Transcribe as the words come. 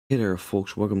Hey there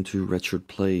folks, welcome to Redshirt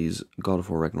Plays God of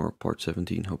War Ragnarok Part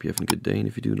 17. Hope you're having a good day, and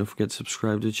if you do, don't forget to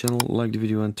subscribe to the channel, like the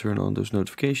video and turn on those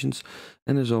notifications.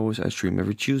 And as always, I stream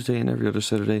every Tuesday and every other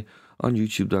Saturday on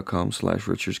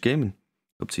youtube.com/redshirtsgaming.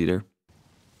 Hope to see you there.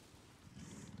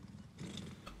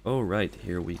 Alright,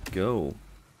 here we go.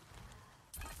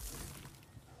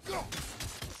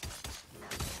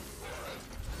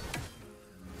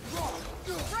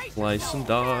 Slice and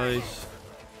dice.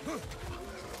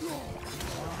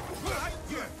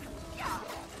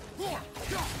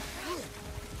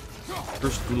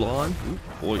 First Gulan. Oh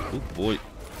boy, oh boy.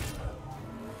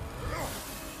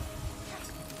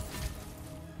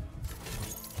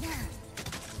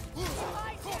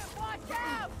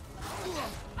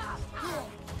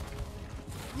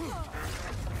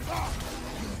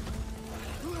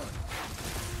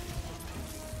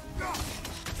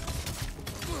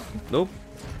 Nope.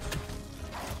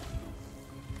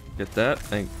 Get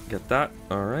that and get that.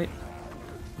 Alright.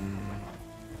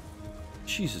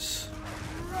 Jesus.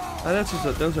 That's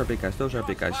just those are big guys. Those are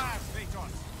big guys.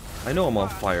 I know I'm on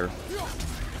fire.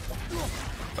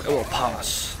 But it will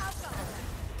pass.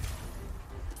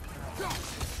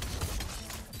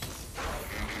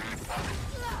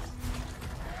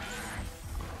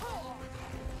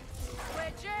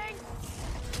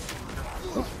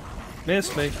 Oh,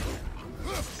 missed me.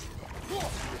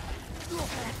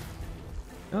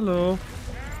 Hello.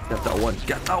 Get that one.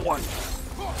 Get that one.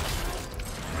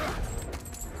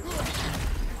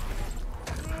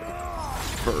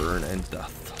 Burn and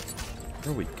death.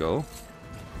 There we go.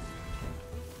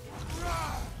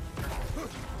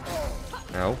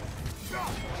 Ow.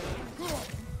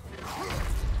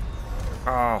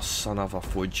 Ah, oh, son of a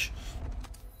fudge.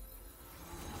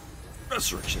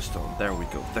 Resurrection stone. There we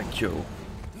go. Thank you.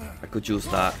 I could use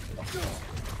that.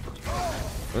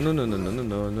 No, no, no, no, no, no,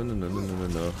 no, no, no, no, no, no,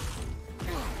 no.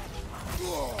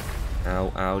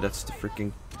 Ow, ow. That's the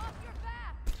freaking.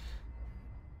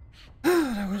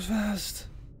 That was fast.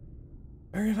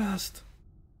 Very fast.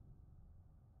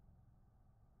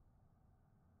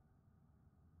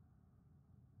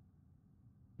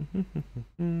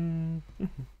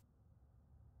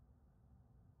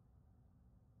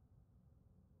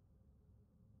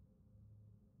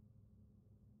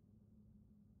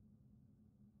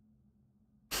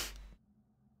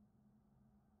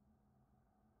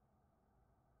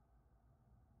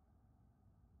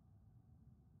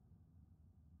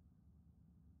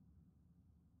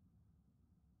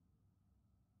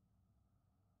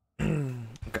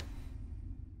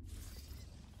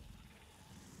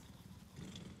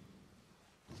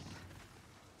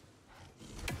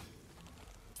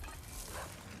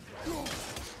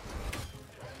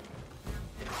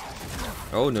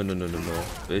 Oh, no, no, no, no, no.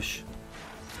 Fish.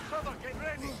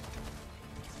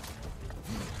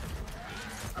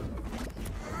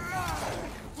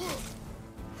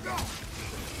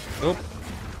 Nope.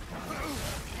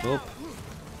 Nope.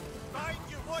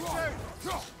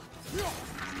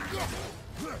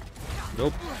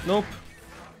 Nope. Nope.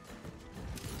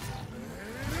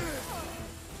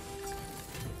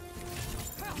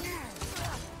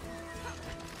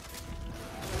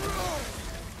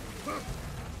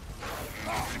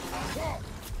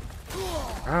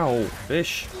 Ow,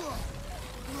 fish.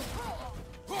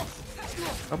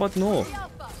 How about no?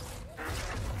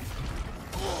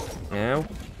 Ow.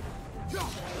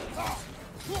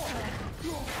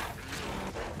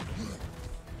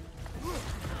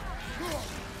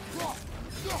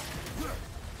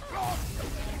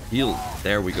 Heal.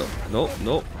 There we go. Nope,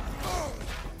 nope.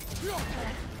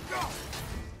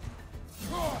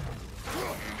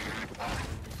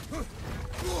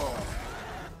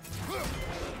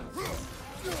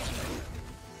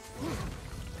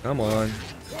 Come on.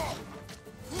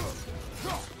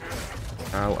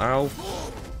 Ow, ow.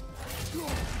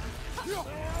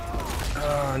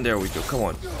 And there we go. Come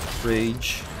on.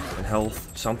 Rage and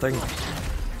health. Something.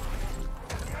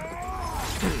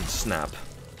 Snap.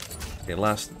 Okay,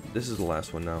 last. This is the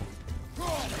last one now.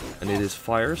 And it is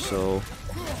fire, so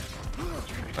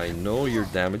I know you're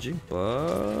damaging,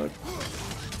 but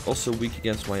also weak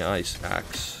against my ice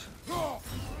axe.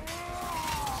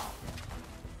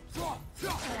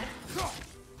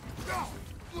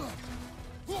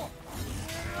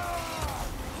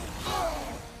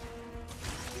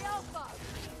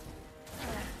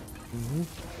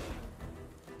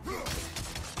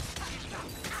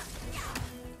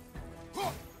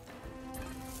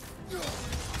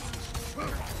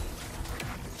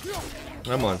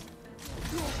 Come on.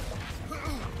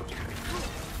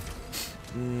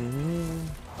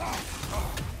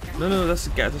 No, no, that's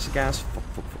the gas. That's the gas. Fuck,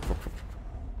 fuck, fuck, fuck, fuck.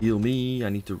 Heal me. I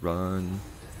need to run.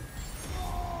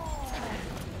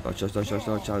 Dodge, dodge, dodge, dodge,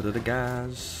 dodge out of the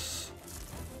gas.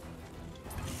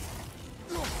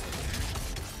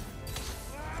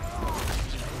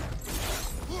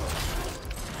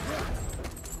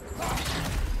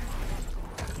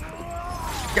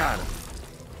 Got him.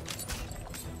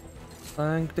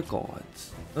 Thank the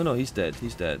gods. Oh no, he's dead.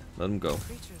 He's dead. Let him go.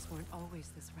 Creatures weren't always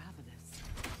this ravenous.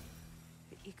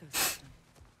 The ecosystem.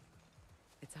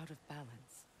 It's out of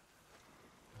balance.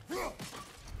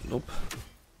 Nope.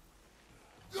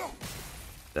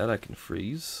 That I can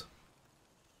freeze.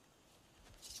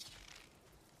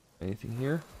 Anything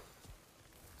here?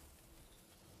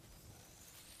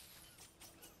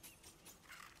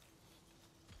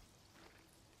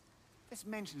 This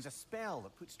mentions a spell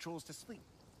that puts trolls to sleep,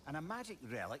 and a magic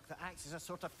relic that acts as a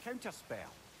sort of counter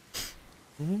spell.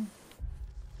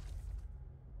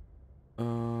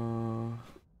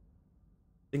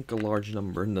 Think a large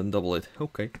number and then double it.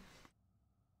 Okay.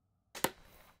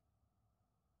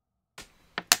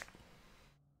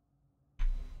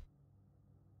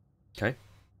 Okay.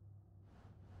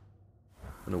 I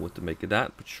don't know what to make of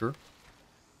that, but sure.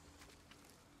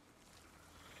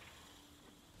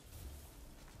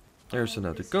 There's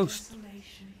another ghost.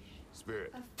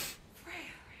 Spirit. Freya,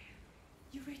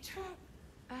 you return.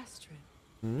 Astrid.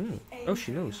 Oh,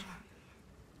 she knows.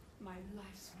 My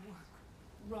life's work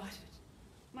rotted.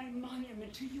 My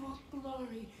monument to your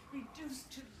glory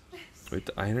reduced to this. Wait,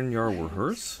 the Iron Yar were I am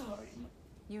hers? sorry.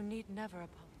 You need never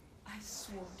apologize. I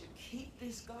swore to keep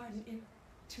this garden in,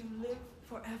 to live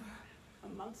forever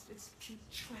amongst its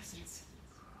putrescence.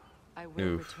 I will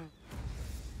Oof. return.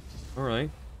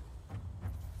 Alright.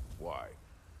 Why?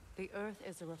 The earth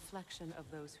is a reflection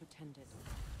of those who tend it.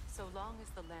 So long as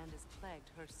the land is plagued,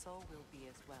 her soul will be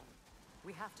as well.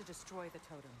 We have to destroy the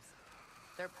totems.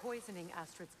 They're poisoning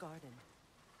Astrid's garden.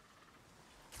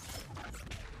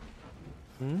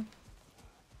 There's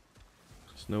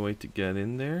no way to get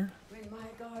in there. When my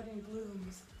garden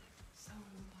blooms, so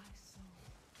will my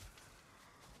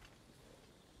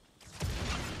soul.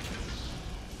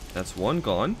 That's one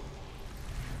gone.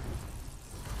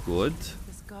 Good.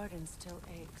 This garden still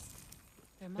aches.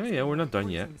 There Yeah, must yeah, be we're not done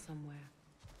yet. poison somewhere.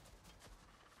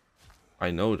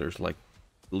 I know there's like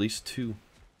at least 2.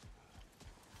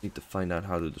 Need to find out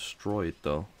how to destroy it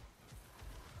though.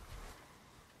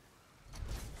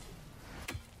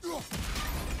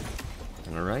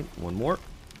 Alright, one more.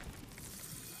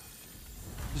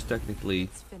 It's technically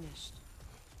It's finished.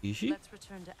 easy. Let's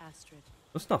return to Astrid.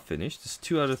 It's not finished. It's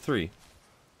 2 out of 3.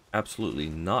 Absolutely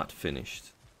not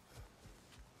finished.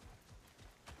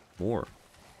 More.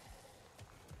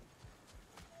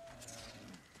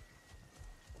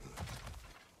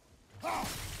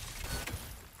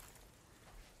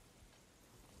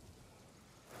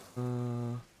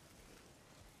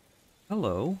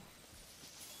 Hello.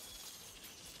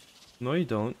 No, you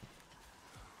don't.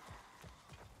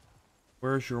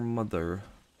 Where's your mother?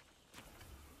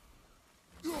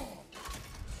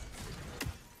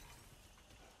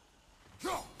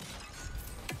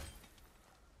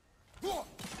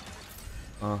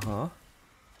 Uh-huh.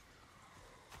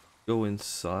 Go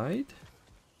inside?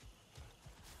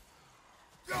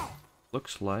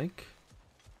 Looks like.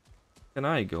 Can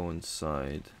I go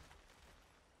inside?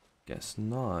 Guess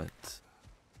not.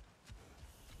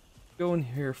 Go in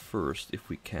here first if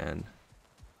we can.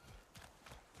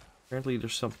 Apparently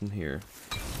there's something here.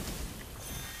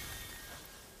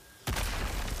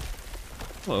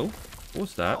 Hello. What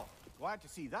was that? Oh, glad to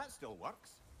see that still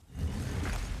works.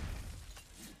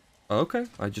 Okay,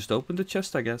 I just opened the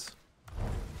chest, I guess.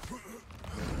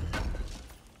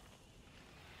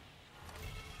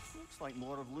 Looks like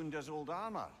more of Lunda's old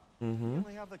armor. Mm-hmm. We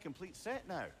only have the complete set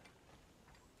now.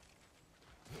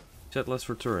 Said let's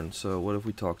return, so what if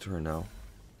we talk to her now?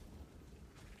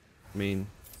 I mean,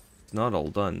 it's not all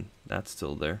done. That's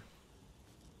still there.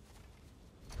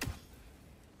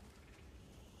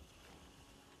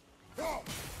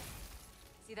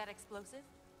 See that explosive?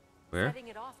 Where? Setting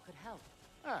it off could help.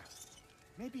 Ah,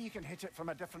 maybe you can hit it from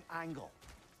a different angle.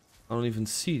 I don't even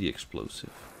see the explosive.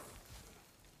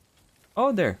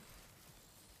 Oh, there.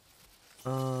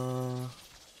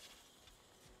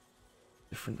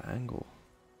 Different angle.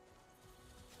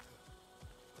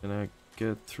 Can I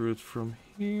get through it from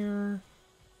here?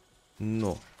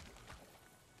 No.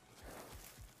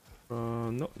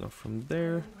 No, not from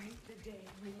there. Wait the day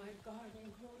when my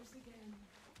garden grows again.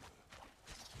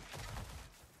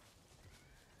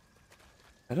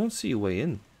 I don't see a way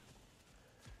in.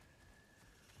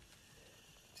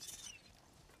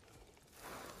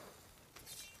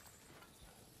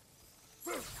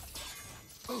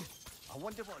 I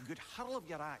wonder what a good hurl of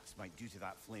your axe might do to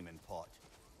that flaming pot.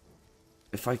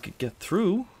 If I could get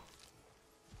through.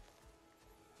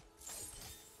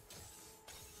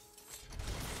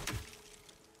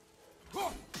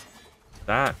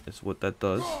 That is what that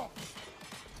does.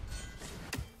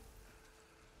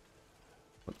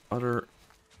 What other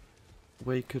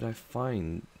way could I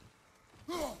find?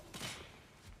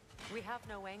 We have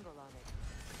no angle on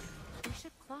it. We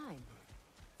should climb.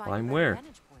 Find Climb a better where?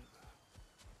 vantage point.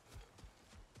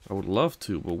 I would love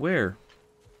to, but where?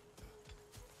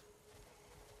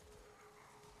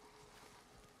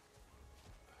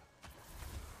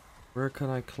 Where can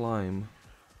I climb?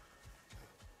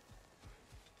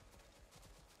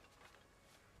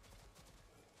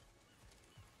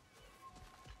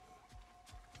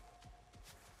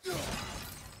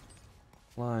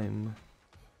 Climb.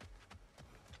 Is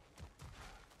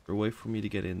there a way for me to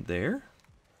get in there?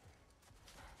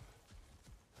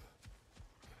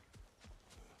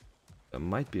 I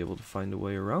might be able to find a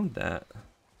way around that.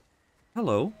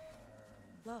 Hello.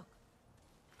 Look,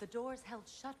 the door's held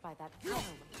shut by that counterweight.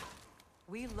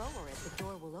 We lower it, the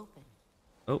door will open.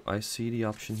 Oh, I see the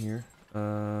option here.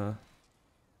 Oh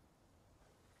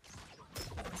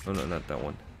no, not that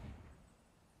one.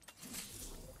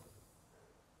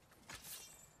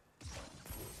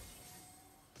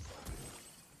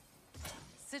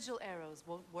 Sigil arrows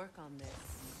won't work on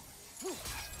this.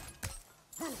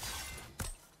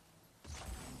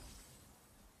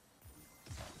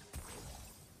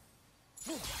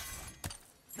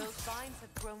 Those vines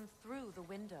have grown through the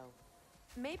window.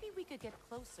 Maybe we could get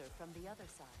closer from the other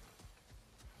side.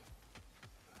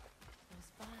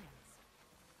 Those vines.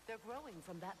 They're growing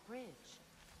from that bridge.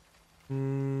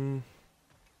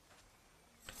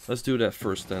 Let's do that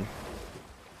first then.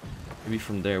 Maybe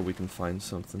from there we can find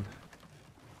something.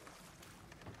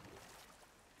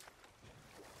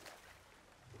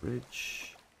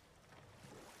 Bridge.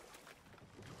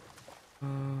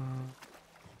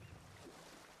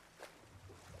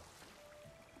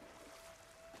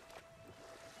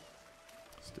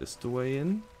 Is this the way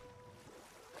in?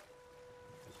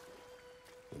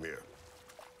 Amir,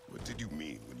 what did you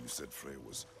mean when you said Freya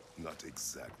was not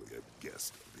exactly a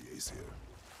guest of the Aesir?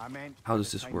 I meant, How does by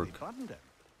the this time work? they burned him,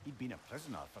 he'd been a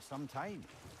prisoner for some time.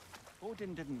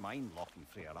 Odin didn't mind locking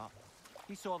Freya up.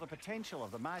 He saw the potential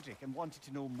of the magic and wanted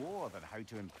to know more than how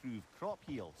to improve crop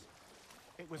yields.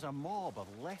 It was a mob of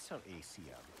lesser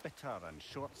Aesir, bitter and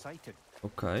short-sighted.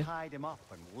 Okay. Tied him up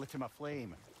and lit him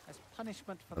aflame as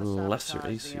punishment for A the lesser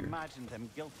sabotage they Aesir. imagined him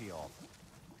guilty of.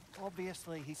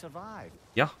 Obviously, he survived.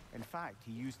 Yeah. In fact,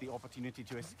 he used the opportunity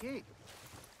to escape.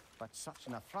 But such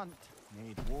an affront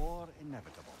made war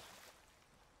inevitable.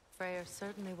 Freya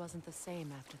certainly wasn't the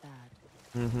same after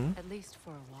that. Mm-hmm. At least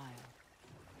for a while.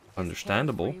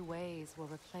 Understandable. His carefree ways were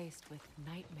replaced with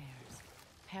nightmares,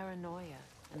 paranoia,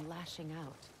 and lashing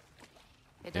out.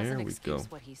 It doesn't There we excuse go.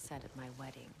 what he said at my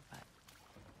wedding, but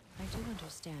I do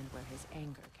understand where his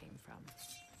anger came from.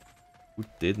 Who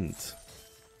didn't?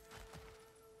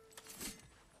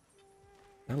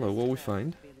 Hello, what we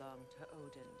find? Belonged to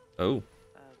Odin, Oh.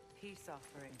 a peace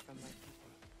offering from my people,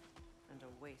 and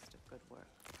a waste of good work.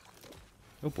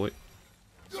 Oh boy.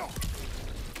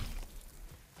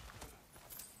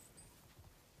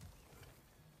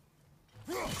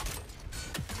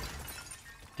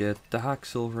 Get the hack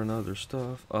silver and other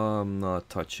stuff. I'm not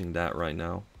touching that right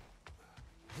now.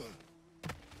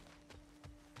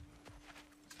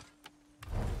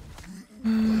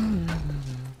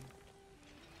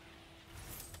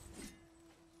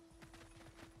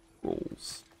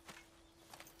 Rolls.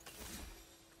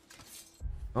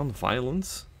 On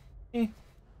violence?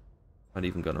 Not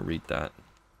even gonna read that.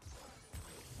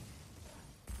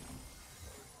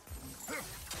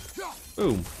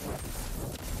 Boom.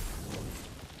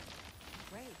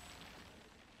 Great.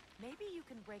 Maybe you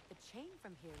can break the chain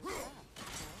from here as well,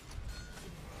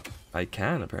 no? I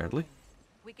can, apparently.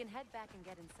 We can head back and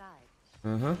get inside.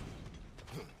 Uh-huh.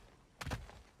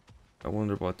 I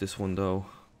wonder about this one, though.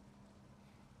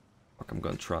 Fuck, I'm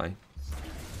gonna try.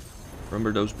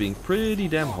 Remember those being pretty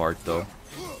damn hard, though.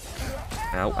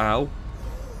 Ow, ow.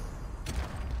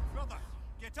 Brother,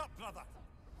 get up, brother.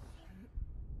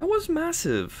 That was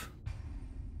massive.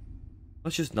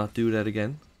 Let's just not do that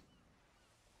again.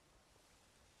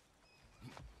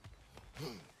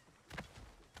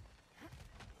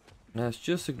 Let's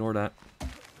just ignore that.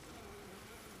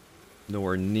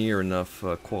 Nowhere near enough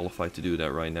qualified to do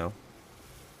that right now.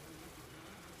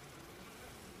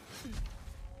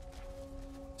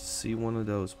 See one of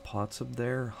those pots up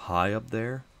there? High up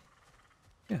there?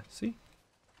 Yeah, see?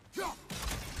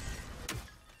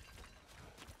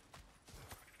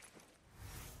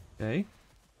 Okay.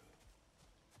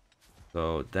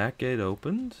 So that gate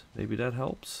opened. Maybe that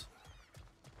helps.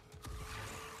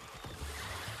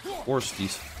 Force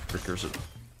these frickers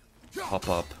to pop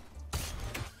up.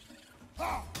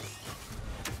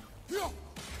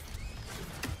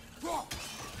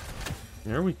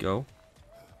 There we go.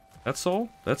 That's all?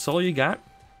 That's all you got?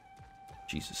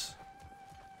 Jesus.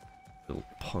 Little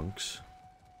punks.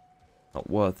 Not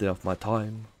worthy of my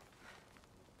time.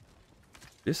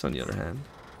 This, on the other hand.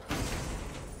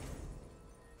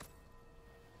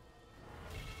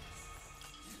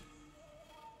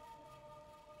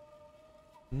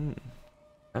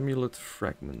 Amulet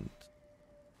fragment.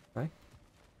 Okay.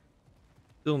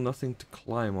 Still nothing to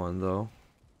climb on, though.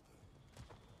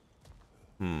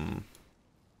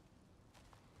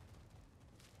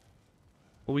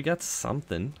 Well, we got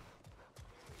something.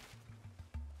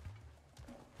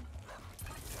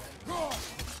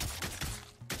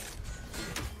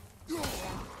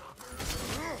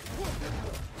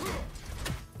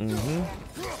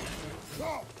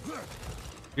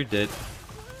 You're dead.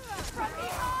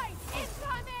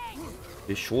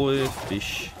 Fish oil,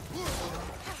 fish.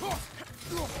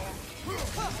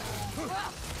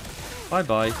 Bye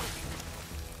bye.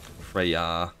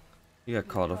 Freya. You got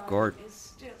caught off guard.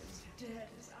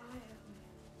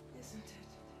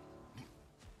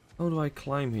 How do I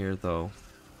climb here, though?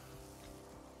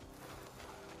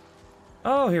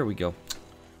 Oh, here we go.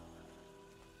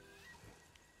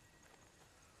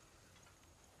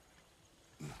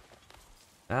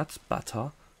 That's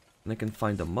better. And I can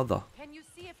find a mother. Can you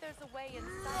see if there's a way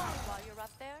inside while you're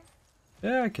up there?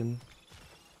 Yeah, I can.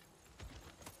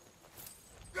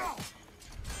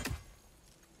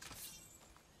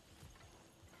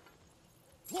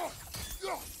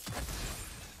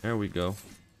 There we go.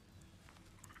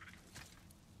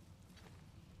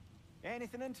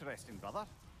 Anything interesting, brother?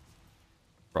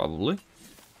 Probably.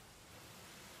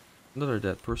 Another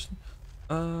dead person.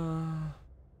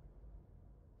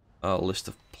 A list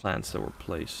of plants that were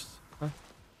placed. Okay.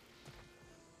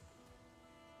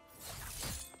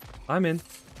 I'm in.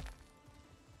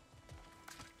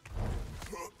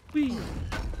 Whee!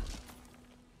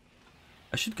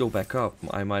 I should go back up.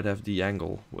 I might have the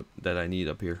angle that I need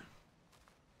up here.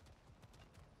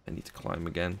 I need to climb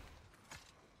again.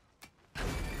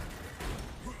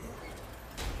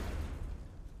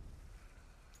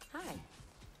 Hi.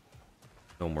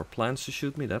 No more plants to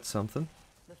shoot me, that's something.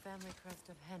 The family crest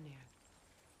of Henir.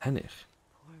 Henir.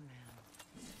 Poor man.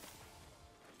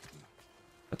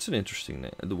 That's an interesting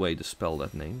name, the way to spell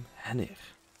that name. Henir.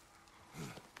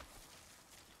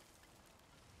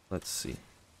 Let's see.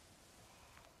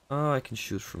 Oh, I can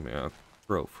shoot from here. I'll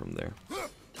throw from there.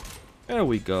 There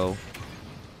we go.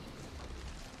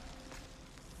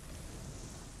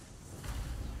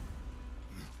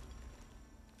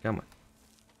 Come on.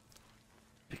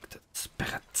 Pick the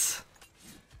spirits.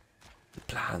 The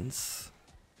plants.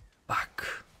 Back.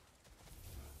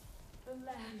 The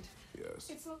land. Yes,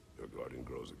 It's a... your garden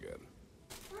grows again.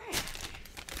 Freya!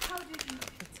 How did you...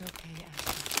 It's okay,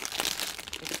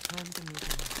 Ashley. It's time to move on.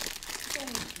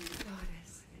 Thank you,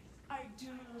 goddess. I do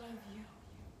love you.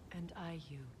 And I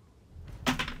you.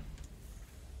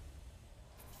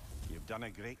 You've done a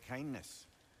great kindness.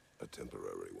 A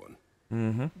temporary one.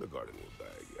 The garden will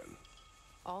die again.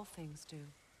 All things do.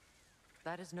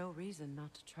 That is no reason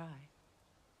not to try.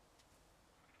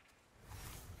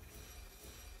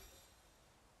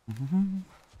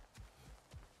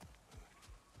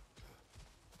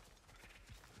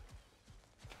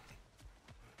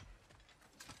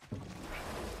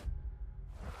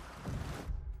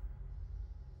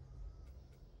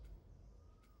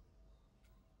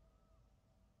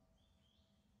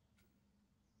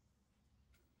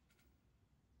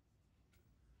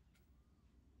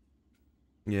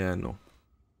 Yeah, no.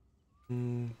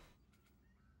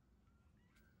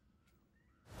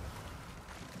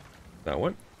 That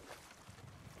one?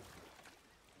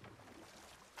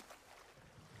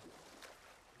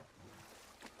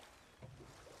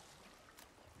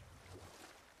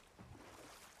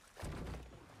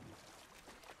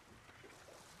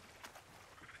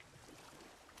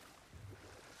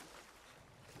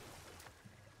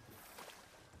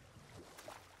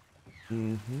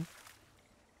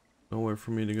 Nowhere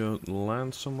for me to go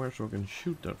land somewhere so I can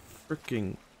shoot that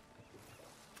freaking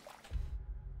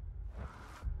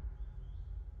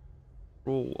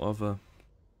roll of a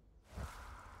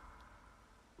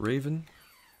raven.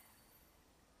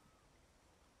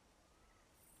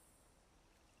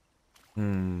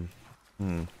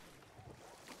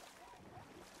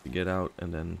 To get out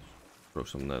and then throw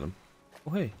something at him.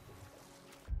 Oh hey.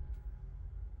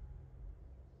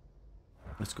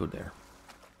 Let's go there.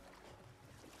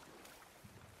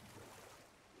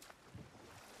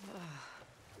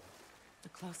 The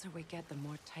closer we get, the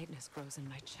more tightness grows in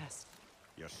my chest.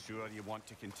 You're sure you want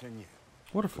to continue?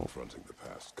 Wonderful. Confronting the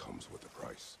past comes with a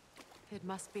price. It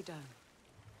must be done.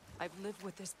 I've lived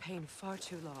with this pain far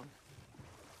too long.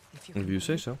 If you, If can you say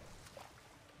believe. so.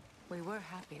 We were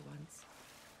happy once.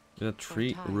 Is that For a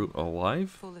tree time, root alive?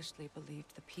 Foolishly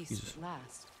believed the peace Jesus. would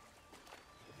last.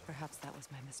 Perhaps that was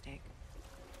my mistake.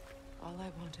 All I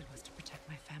wanted was to protect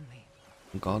my family.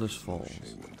 Goddess No Falls.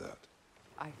 shame in that.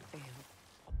 I failed.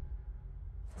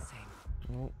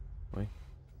 Same. Oh, wait.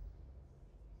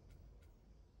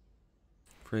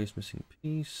 Freya's missing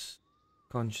piece.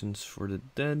 Conscience for the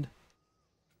dead.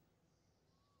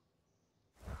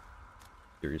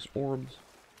 Various orbs.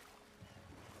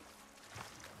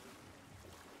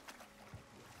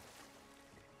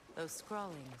 Those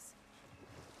scrawlings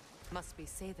must be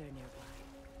Sather nearby.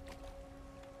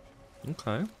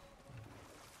 Okay.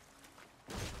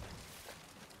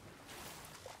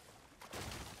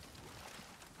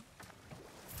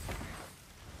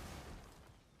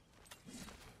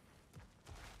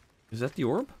 Is that the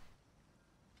orb?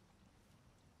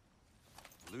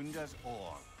 Lunda's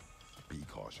ore. Be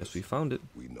cautious. Yes, we found it.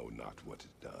 We know not what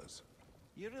it does.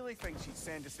 You really think she'd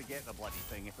send us to get the bloody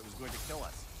thing if it was going to kill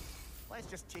us? Let's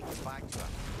just take it back to her.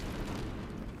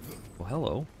 Well,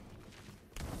 hello.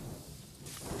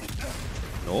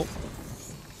 Nope.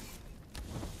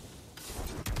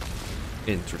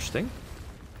 Interesting.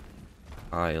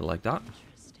 I like that.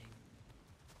 Interesting.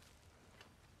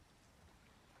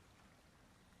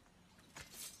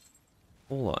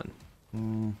 Hold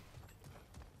on.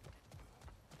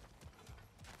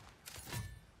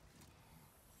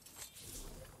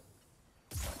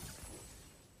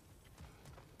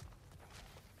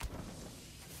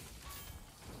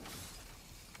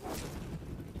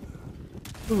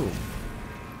 Boom.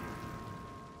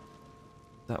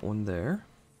 That one there.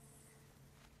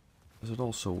 Does it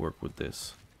also work with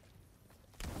this?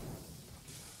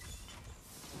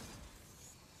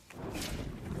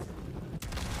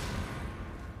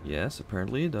 Yes,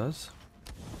 apparently it does.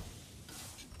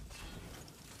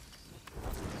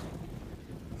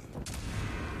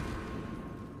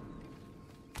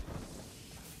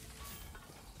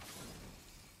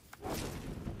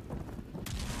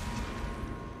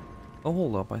 Oh,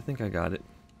 hold up. I think I got it.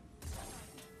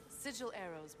 Sigil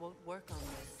arrows won't work on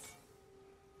this.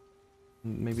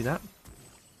 Maybe that?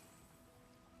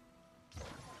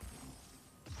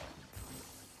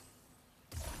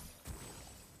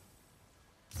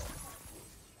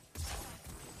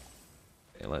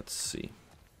 Okay, let's see.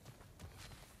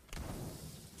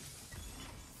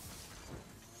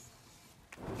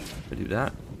 If I do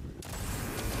that.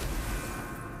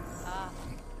 Ah,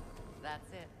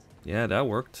 that's it. Yeah, that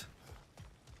worked.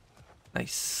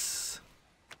 Nice.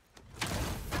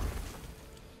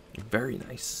 Very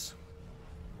nice.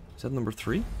 Is that number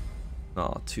 3?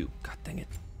 Oh, 2. God dang it.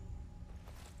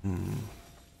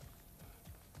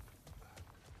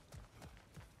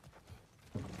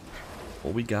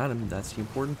 Well, we got him. That's the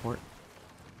important part.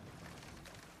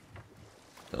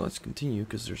 Now let's continue,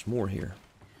 because there's more here.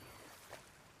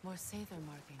 More Sather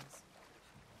markings.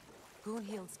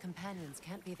 Gunhild's companions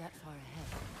can't be that far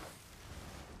ahead.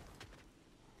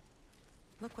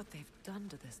 Look what they've done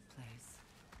to this place.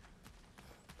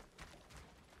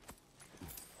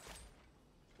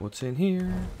 What's in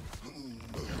here?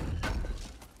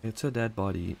 It's a dead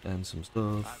body and some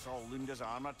stuff. That's all Lunda's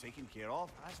armor taken care of,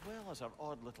 as well as her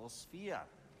odd little sphere.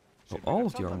 Oh, Should we all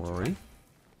of the return armor them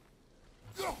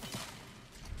to already.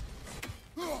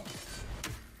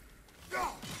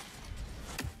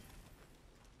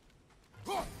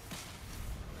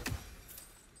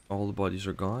 All the bodies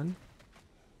are gone.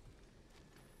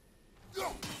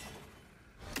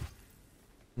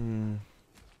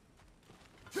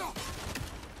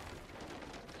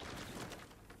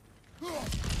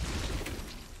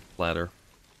 Splatter.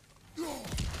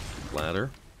 Splatter.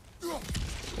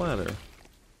 Splatter.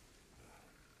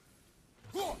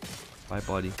 Bye,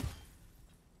 buddy.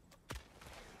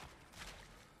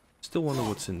 Still wonder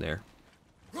what's in there.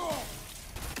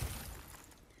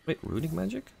 Wait, runic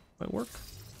magic might work?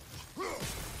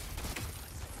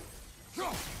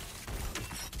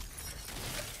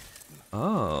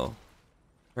 Oh.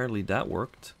 Apparently that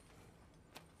worked.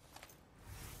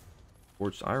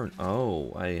 Forged iron.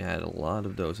 Oh, I had a lot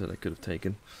of those that I could have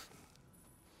taken.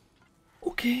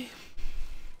 Okay.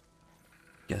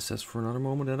 Guess that's for another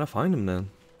moment that I find them then.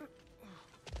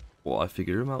 Well, I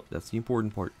figured them out. That's the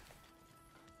important part.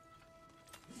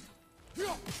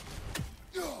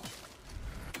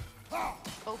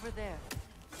 Over there.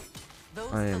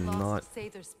 Those I are am the not- lost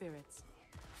Sather spirits.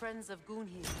 Friends of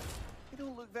Gunhild. They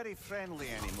don't look very friendly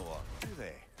anymore, do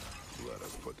they? Let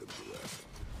us put them to rest.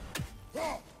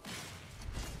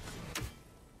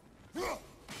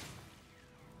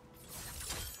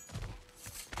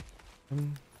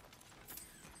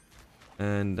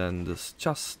 And then this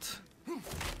chest.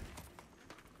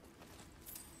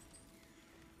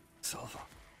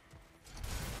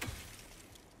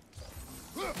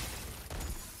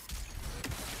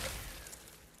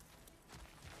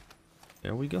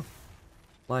 There we go.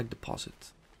 Flag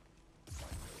deposit.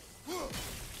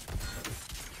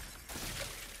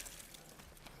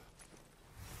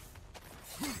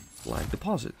 Flag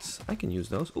deposits. I can use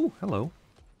those. Oh, hello.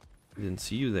 I didn't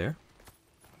see you there.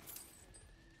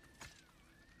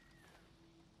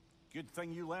 Good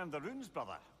thing you learned the runes,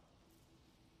 brother.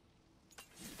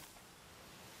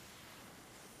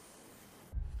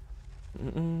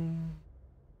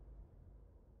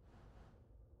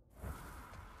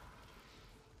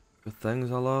 Good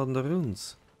things I learned the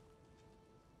runes.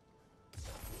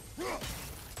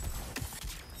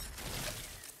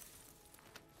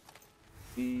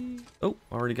 Oh,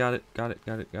 already got it. Got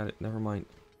it. Never mind.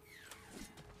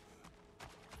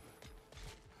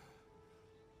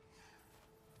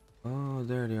 Oh,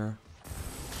 there they are.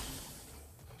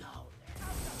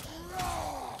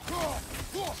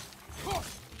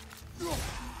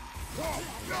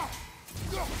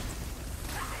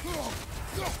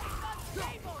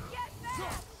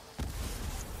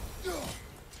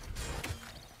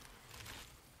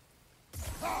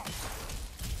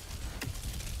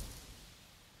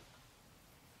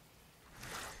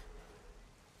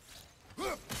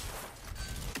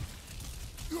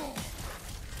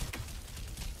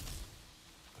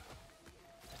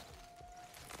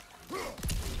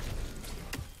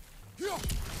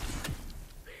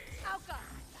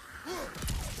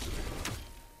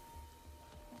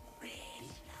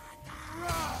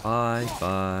 Bye,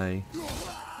 bye.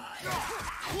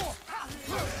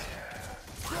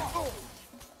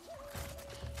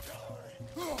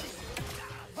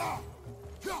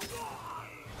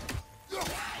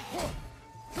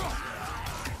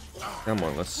 Come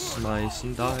on, let's slice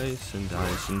and dice and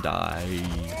dice and die.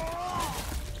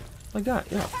 Like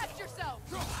that, yeah.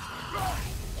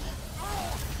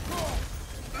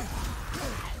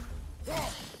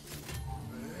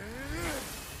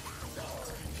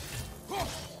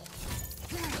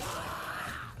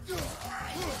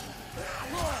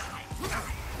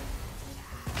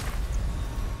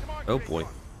 Oh boy.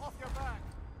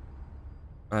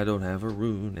 I don't have a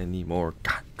rune anymore.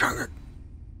 God dang it.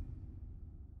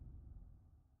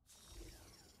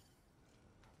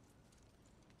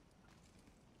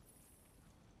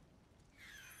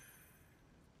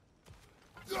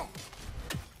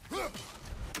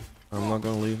 I'm not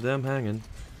gonna leave them hanging.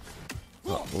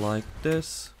 Not like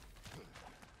this.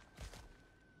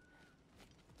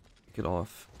 Get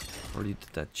off. Already did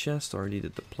that chest, already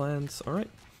did the plants. Alright.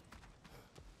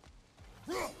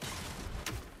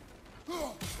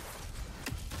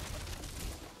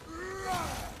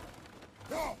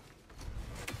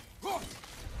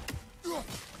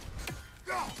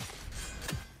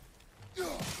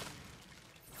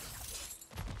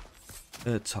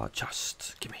 It's a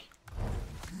chest. Gimme.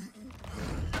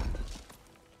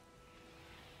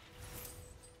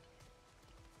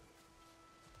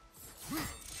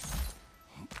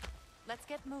 Let's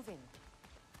get moving.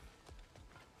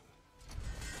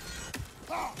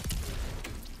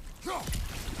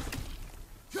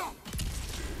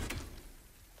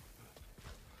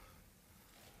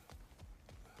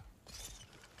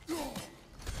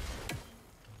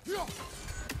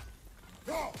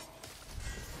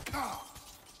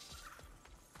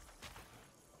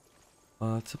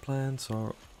 Lots of plants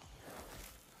are...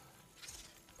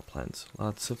 Plants.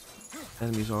 Lots of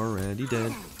enemies already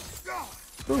dead.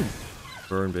 Boom.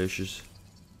 Burn, bitches.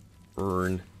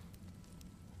 Burn.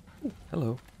 Ooh,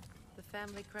 hello. The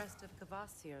family crest of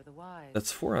Kvasir the Wise.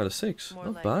 That's 4 out of 6. More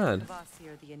Not like bad.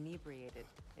 Kvasir the Inebriated,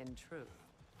 in truth.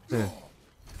 Yeah.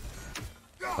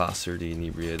 Kvasir the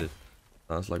Inebriated.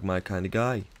 Sounds like my kind of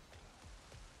guy.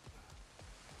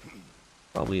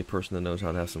 Probably a person that knows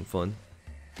how to have some fun.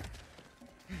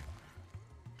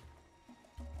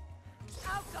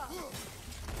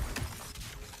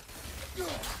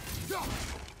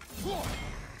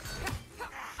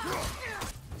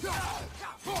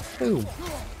 Boom. I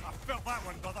felt that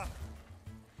one, brother.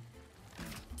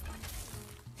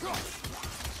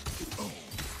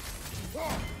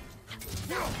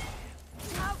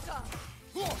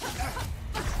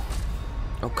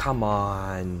 Oh, come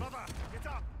on. Brother, get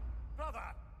up,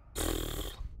 brother.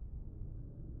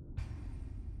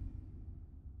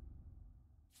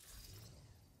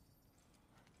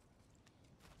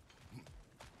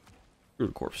 Screw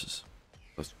the corpses.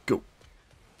 Let's go.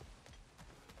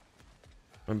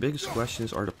 My biggest question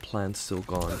is, are the plants still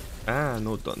gone? Ah,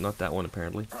 no, not that one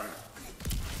apparently.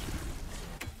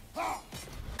 Ah,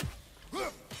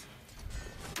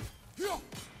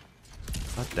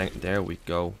 dang, there we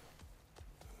go.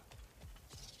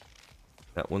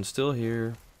 That one's still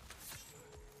here.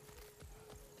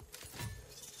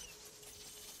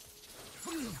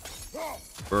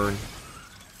 Burn.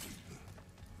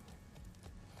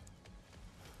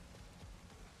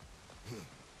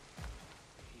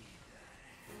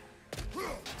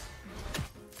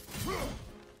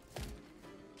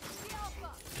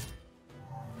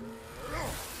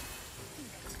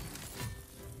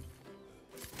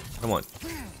 Come on.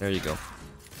 There you go.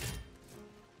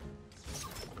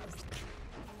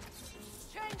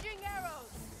 Changing arrows.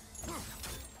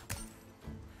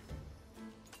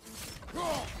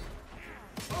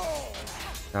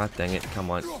 God dang it.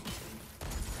 Come on.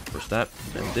 First that,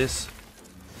 then this.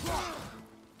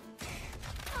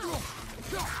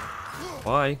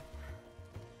 Why?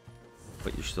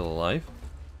 But you're still alive?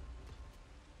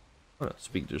 Oh no,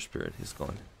 speak to your spirit. He's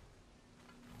gone.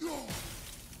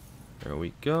 There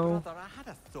we go. Brother, I had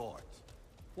a thought.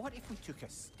 What if we took a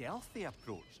stealthy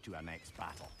approach to our next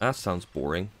battle? That sounds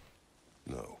boring.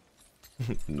 No.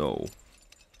 No.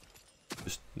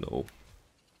 Just no.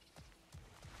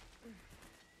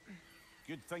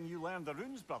 Good thing you learned the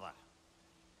runes, brother.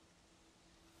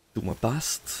 Do my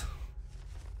best.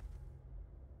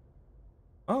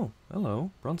 Oh,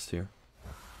 hello. Bronze tier.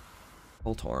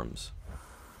 Bolt arms.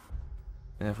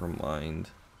 Never mind.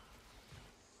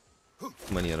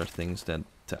 Too many other things that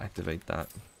to activate that.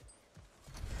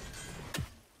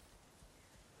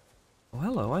 Oh,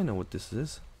 hello. I know what this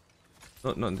is.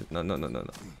 No. There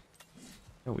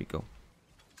we go.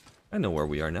 I know where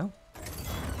we are now.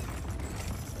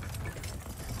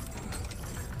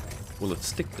 Will it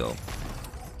stick though?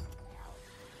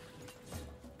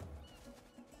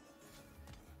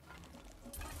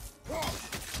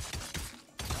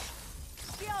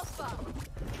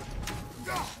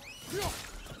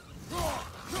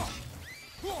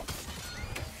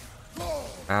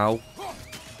 Ow.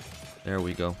 There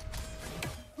we go.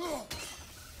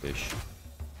 Fish.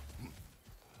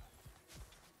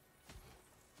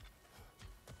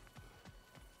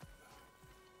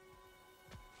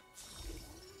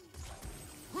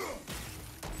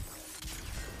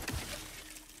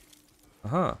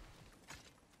 Aha.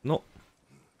 No.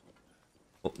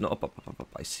 Oh, no, up.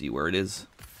 I see where it is.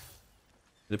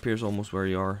 It appears almost where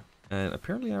you are. And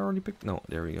apparently I already picked... No,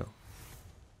 there we go.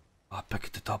 I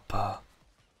picked it up.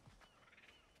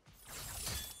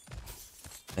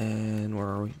 And where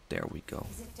are we? There we go.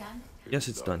 Is it done? Yes,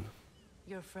 it's done.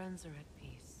 Your friends are at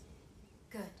peace.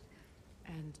 Good.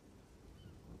 And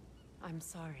I'm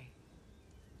sorry.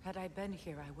 Had I been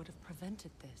here, I would have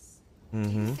prevented this. Do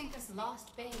you think us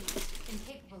lost babes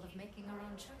incapable of making our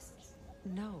own choices?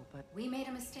 No, but We made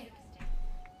a mistake,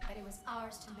 but it was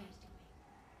ours to make,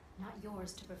 not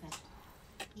yours to prevent.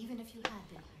 Even if you had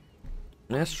been here.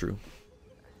 That's true.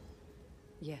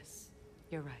 yes,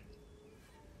 you're right.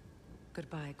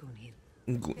 Goodbye, Gunhild.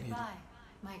 Goodbye,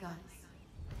 my goddess.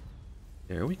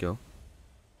 There we go.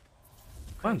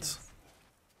 Once. Kratos,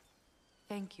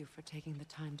 thank you for taking the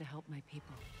time to help my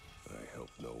people. I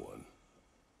helped no one.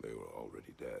 They were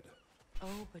already dead.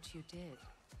 Oh, but you did.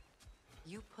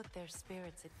 You put their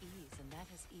spirits at ease, and that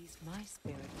has eased my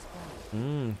spirit as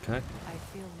well. Okay. I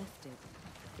feel lifted.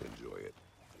 Enjoy it.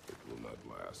 It will not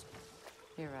last.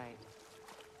 You're right.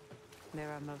 There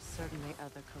are most certainly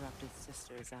other corrupted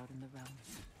sisters out in the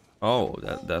realms. Oh,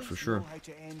 that for Always sure. know how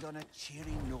to end on a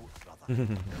cheery note, brother.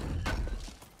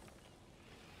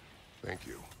 Thank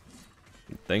you.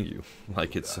 Thank you.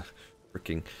 Like it's a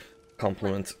freaking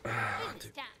compliment.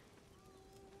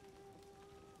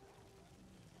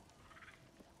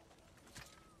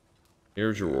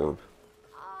 Here's your orb.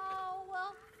 Oh,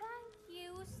 well, thank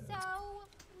you so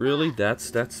Really?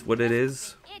 much. That's what it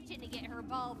is? Itching to get her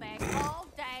ball back all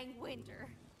dang winter.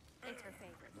 It's her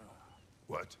favorite.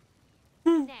 What?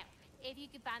 Now, if you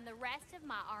could find the rest of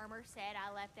my armor set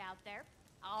I left out there,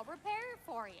 I'll repair it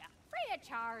for you. Free of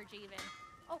charge, even.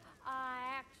 Oh,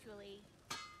 actually,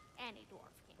 any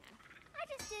dwarf can. I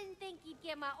just didn't think you'd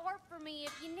get my orb for me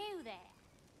if you knew that.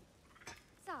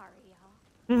 Sorry,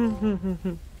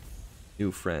 y'all.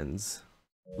 New friends.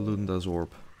 Lunda's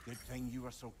orb. Good thing you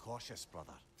were so cautious,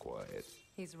 brother. Quiet.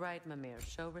 He's right, Mimir.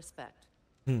 Show respect.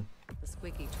 Hmm. The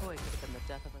squeaky toy could have been the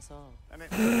death of us all. And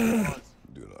it really was.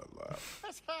 Do not laugh.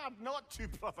 It's hard not to,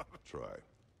 brother. Try.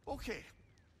 Okay.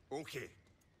 Okay.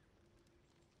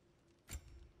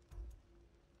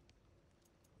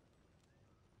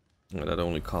 Well, that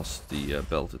only costs the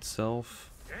belt itself.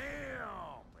 Damn!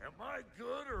 Am I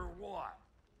good or what?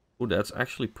 Oh, that's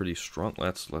actually pretty strong.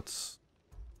 Let's...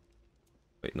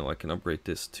 Wait, no, I can upgrade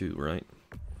this too, right?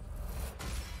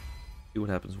 See what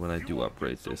happens when I You do won't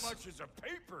upgrade get so this. much as a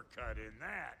paper cut in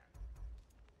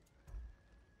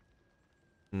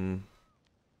that.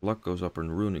 Luck goes up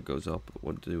and rune it goes up.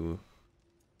 What do...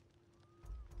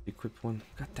 Equip one?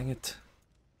 God dang it.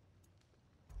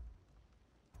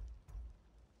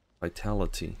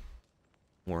 Vitality.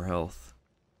 More health.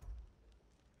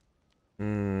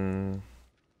 No.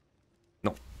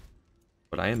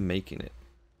 But I am making it.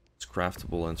 It's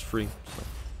craftable and it's free, so...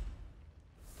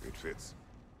 It fits.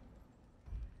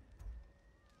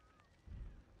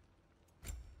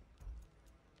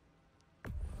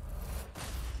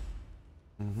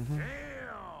 Damn!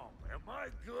 Am I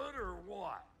good or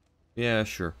what? Yeah,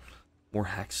 sure. More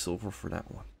hack silver for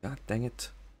that one. God dang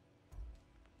it.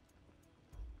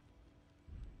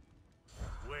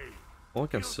 Wait. Oh, I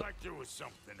can Feels like there was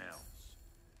something else.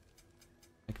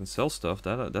 I can sell stuff.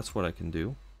 That's what I can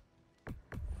do.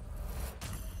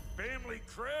 Family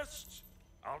crests?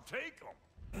 I'll take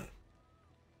them.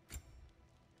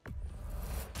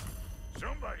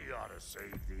 Somebody ought to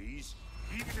save these,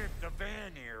 even if the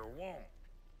Vanir won't.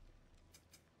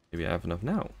 Maybe I have enough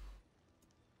now.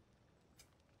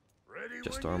 Ready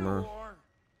Chest when armor. you are.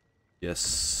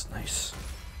 Yes, nice.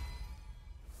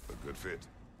 A good fit.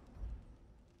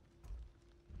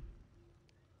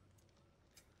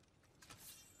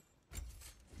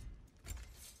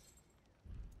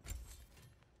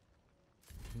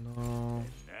 No.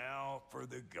 Now for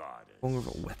the goddess. Longer of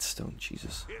a whetstone,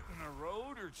 Jesus. Hitting the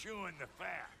road or chewing the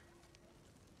fat?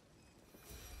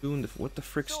 Chewing the what the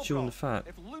frick's So, chewing the Bro, fat?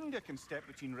 if Lunda can step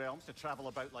between realms to travel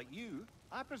about like you,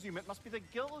 I presume it must be the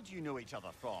guild you know each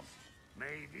other from.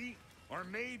 Maybe. Or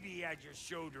maybe I just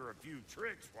showed her a few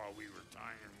tricks while we were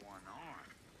tying one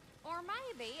on. Or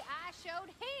maybe I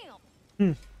showed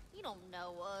him. You don't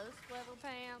know us, Clever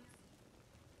Pants.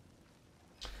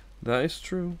 That is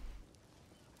true.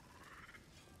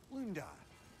 Lunda,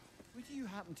 would you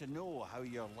happen to know how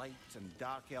your light and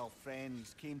dark elf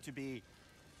friends came to be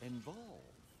involved?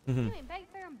 You mean Big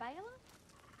Fair and Bela?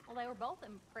 Well, they were both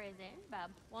imprisoned by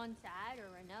one side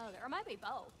or another, or maybe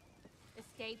both.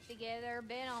 Escaped together,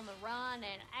 been on the run,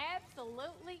 and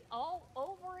absolutely all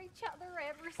over each other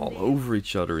ever since. All over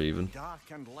each other, even.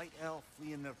 Dark and light elf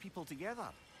fleeing their people together.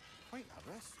 Quite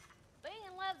a risk. Being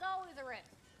in love's always a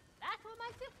risk. That's what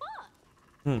makes it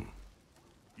fun.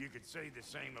 You could say the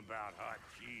same about hot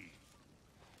cheese.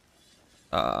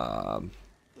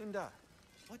 Lunda,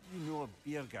 what do you know of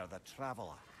Birger the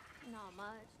Traveler? Not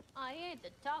much. I ain't the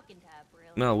talking type,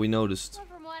 really. No, we noticed. But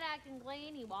from what I can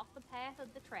glean, he walked the path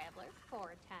of the traveler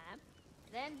for a time,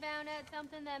 then found out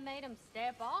something that made him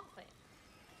step off it.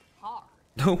 Hard.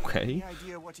 Okay. Any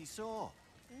idea what he saw?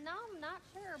 No, I'm not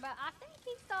sure, but I think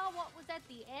he saw what was at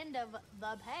the end of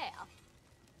the path,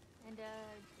 and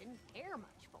didn't care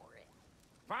much for it.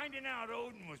 Finding out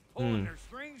Odin was pulling their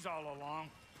strings all along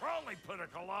probably put a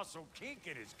colossal kink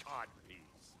in his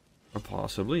codpiece. Or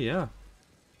possibly, yeah.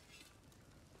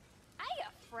 Hey,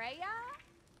 Freya!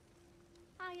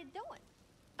 How you doing?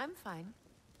 I'm fine.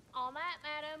 On that,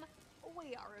 madam,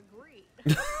 we are agreed.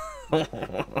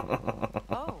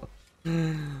 Oh.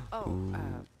 Oh,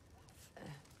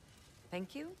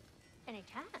 thank you.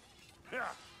 Anytime.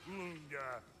 Ha!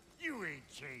 Lunda, you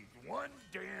ain't changed one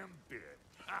damn bit.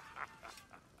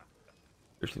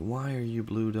 Seriously, why are you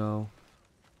blue, though?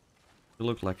 You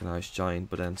look like an ice giant,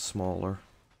 but then smaller.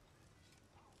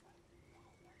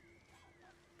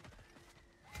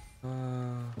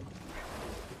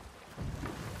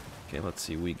 Okay, let's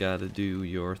see. We gotta do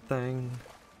your thing.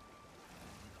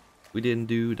 We didn't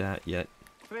do that yet.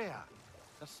 Freya,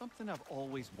 there's something I've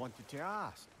always wanted to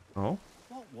ask. Oh?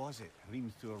 What was it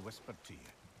Hrimthur whispered to you?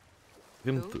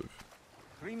 Hrimthur.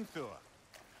 Hrimthur,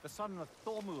 the son of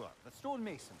Thormur, the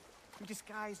stonemason, who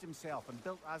disguised himself and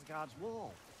built Asgard's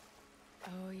wall.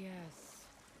 Oh, yes.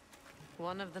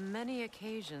 One of the many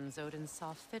occasions Odin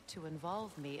saw fit to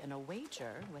involve me in a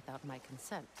wager without my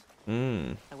consent.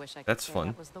 I wish I could That's say fun.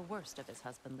 that was the worst of his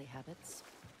husbandly habits.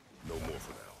 No more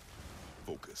for now.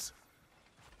 Focus.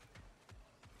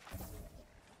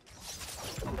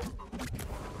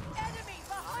 Enemy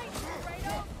behind you,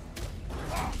 Kratos!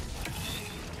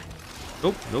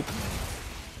 Nope, nope.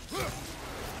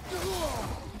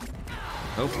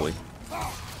 Oh boy.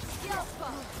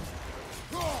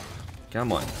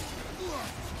 Come on.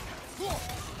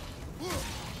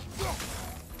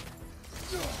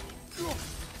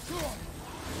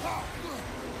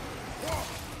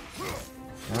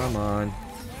 Come on.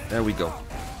 There we go.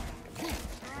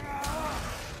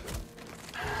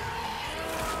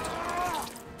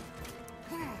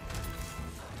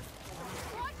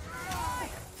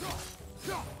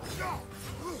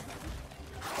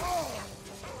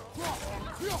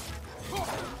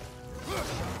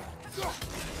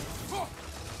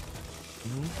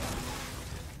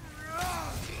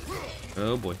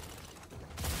 Oh boy.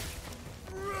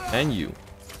 And you.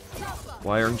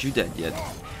 Why aren't you dead yet?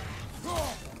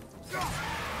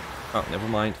 Oh, never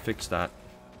mind. Fix that.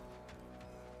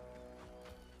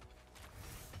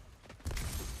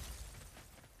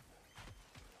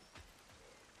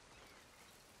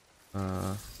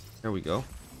 There we go.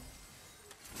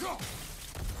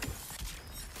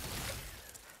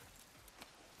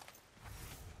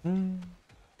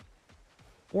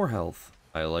 More health.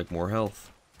 I like more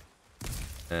health.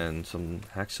 And some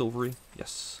hack silvery.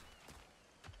 Yes.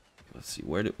 Let's see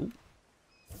where to. Ooh.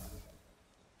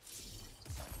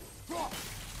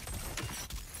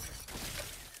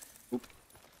 Oop.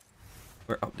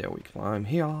 Where? Oh, there we climb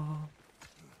here.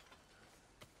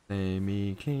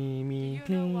 Climby, climby,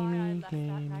 Do you know why I climby, left that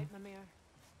climby. night, Mimir?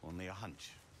 Only a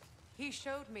hunch. He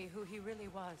showed me who he really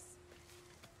was.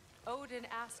 Odin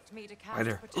asked me to Right cast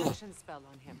there. a protection spell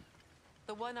on him.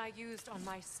 The one I used on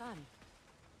my son.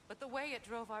 But the way it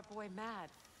drove our boy mad,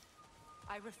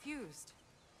 I refused.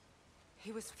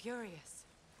 He was furious,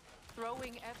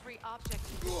 throwing every object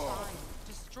he could find,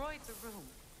 destroyed the room.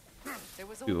 There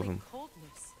was Two of only them.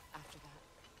 coldness after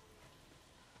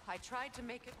that. I tried to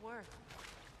make it work.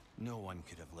 No one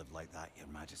could have lived like that, Your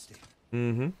Majesty.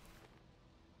 Mm-hmm.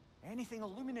 Anything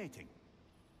illuminating?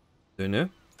 Don't know.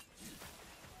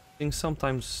 Things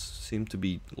sometimes seem to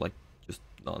be like just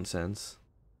nonsense.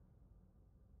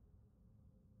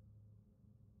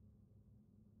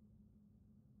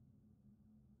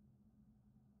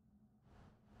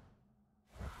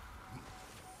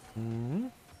 Hmm.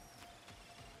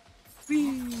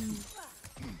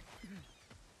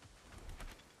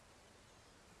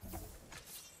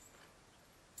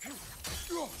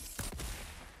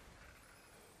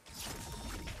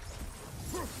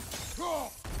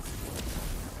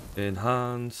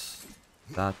 Enhance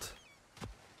that.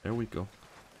 There we go.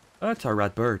 That's our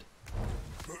red bird.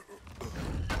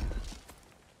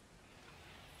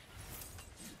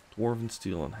 Dwarven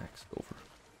steel and hack silver.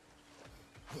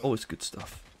 Always good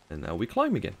stuff. And now we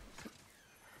climb again.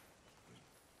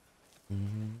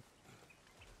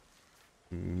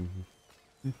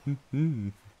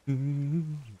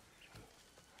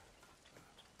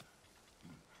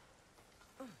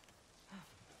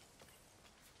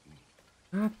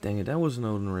 Ah, dang it, that was an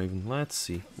Odin Raven. Let's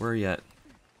see, where are you at?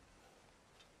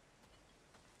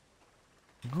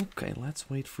 Okay, let's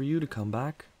wait for you to come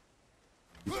back.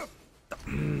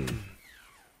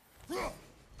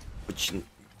 But you...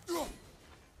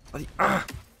 Buddy, ah!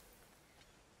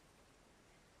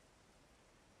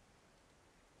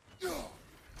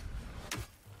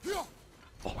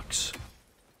 Bollocks.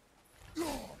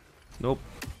 Nope.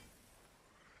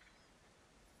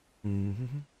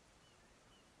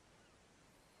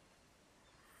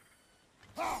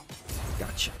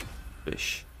 Gotcha.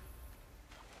 Fish.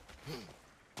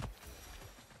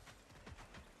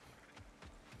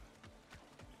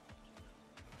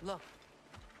 Look,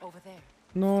 over there.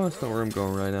 No, that's not where I'm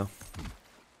going right now.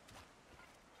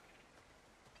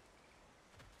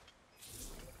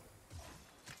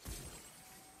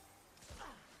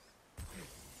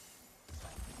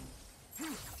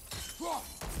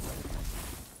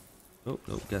 Oh,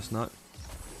 nope, guess not.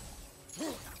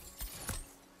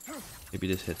 Maybe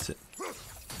this hits it.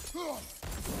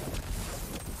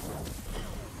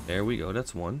 There we go,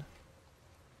 that's one.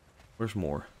 Where's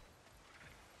more?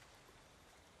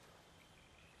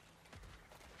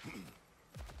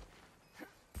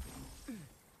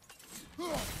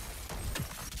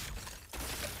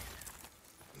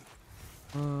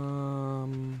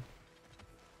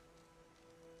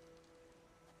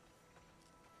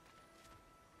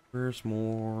 Where's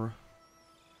more?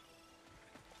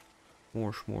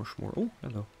 More. Oh,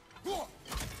 hello.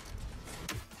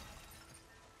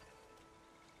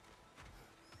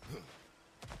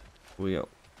 We got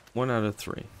 1 out of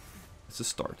 3. It's a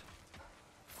start.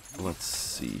 Let's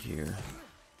see here.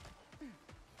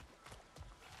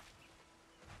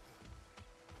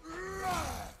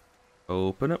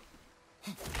 Open up.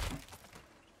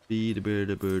 Be the bird,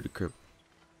 the bird, the crib.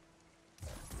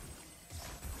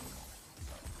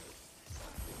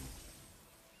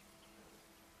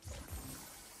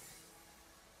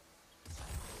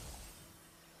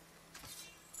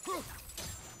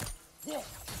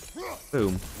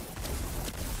 Boom.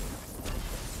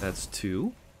 That's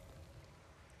 2.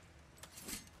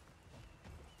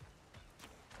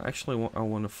 Actually, I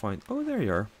want to find... Oh, there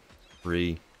you are.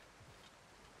 3.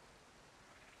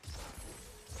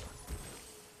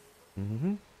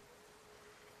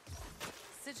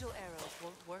 Sigil arrows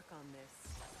won't work on this.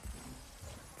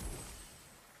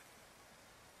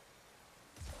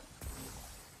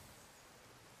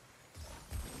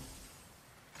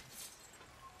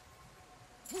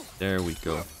 There we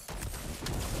go.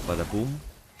 Bada boom.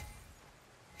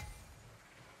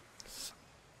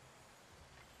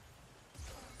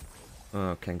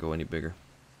 Oh, can't go any bigger.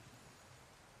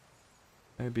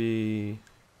 Maybe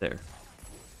there.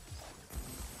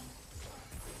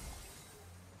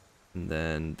 And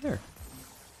then there.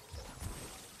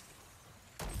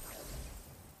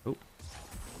 Oh.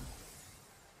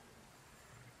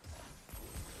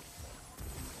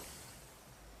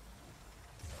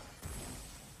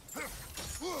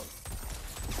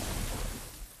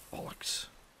 works.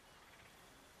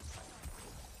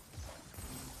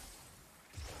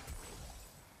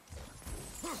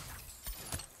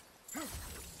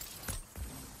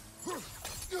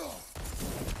 Oh,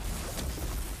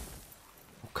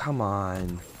 come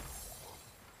on.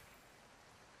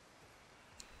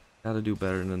 Gotta do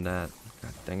better than that.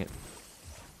 God dang it.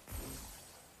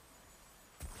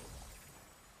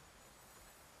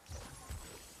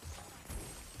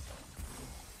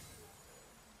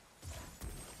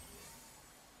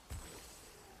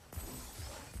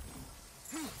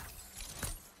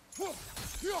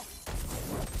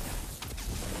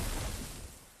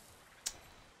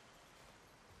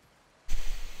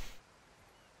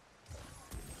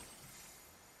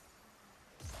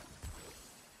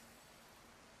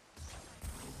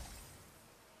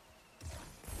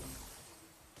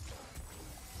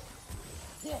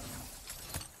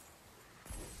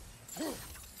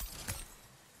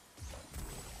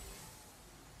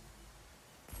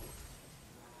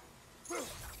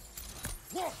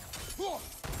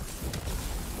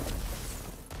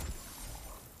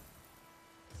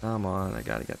 Come on, I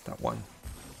gotta get that one.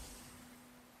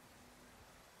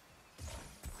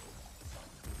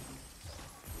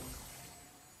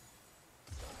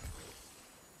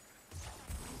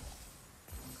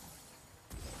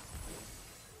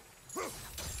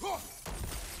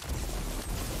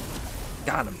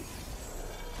 Got him.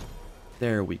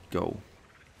 There we go.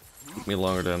 Took me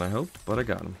longer than I hoped, but I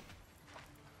got him.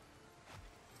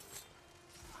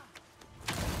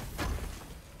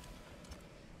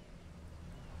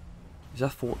 Is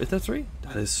that 4? Is that 3?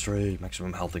 That is 3.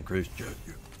 Maximum health increase.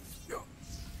 Yeah.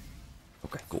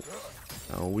 Okay, cool.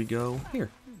 Now we go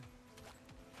here.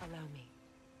 Allow me.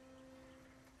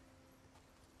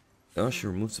 Oh, she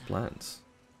removes the plants.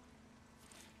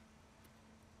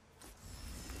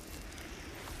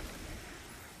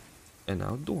 And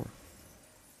now door.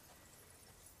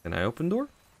 Can I open door?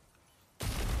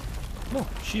 No,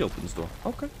 she opens door.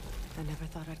 Okay. I never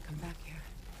thought I'd come back here.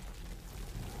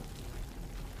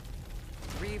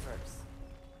 Reavers,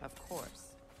 of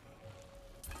course.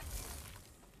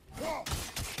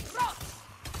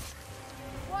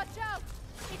 Watch out!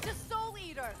 It's a soul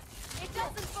eater! It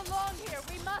doesn't belong here.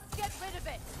 We must get rid of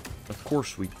it. Of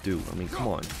course we do. I mean, come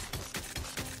on.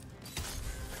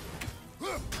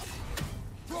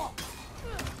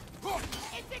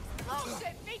 It's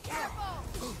explosive! Be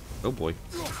careful! Oh boy.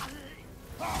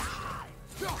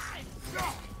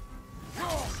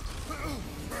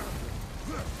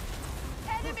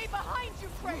 Enemy behind you,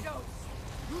 Kratos!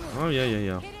 Oh yeah.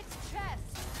 Hit its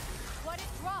chest. What it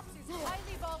drops is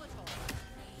highly volatile.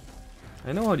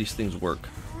 I know how these things work.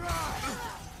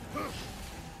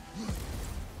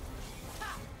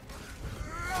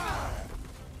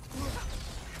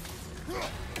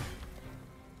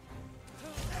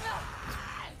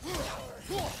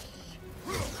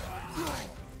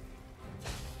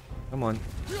 Come on.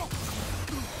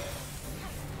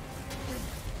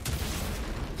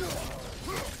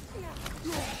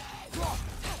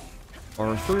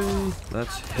 R3,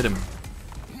 let's hit him.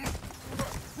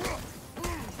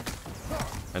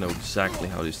 I know exactly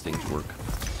how these things work.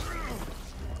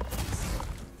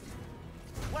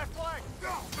 Left leg!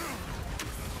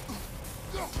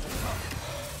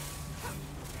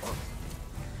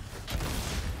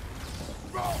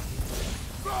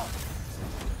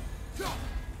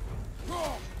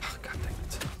 God dang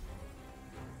it.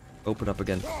 Open up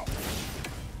again.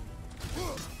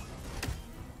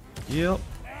 Yep.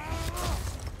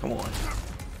 Come on.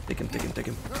 Take him.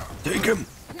 Take him!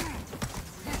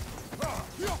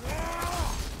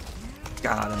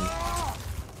 Got him.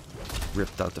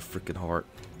 Ripped out the freaking heart.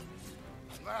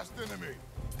 Last enemy.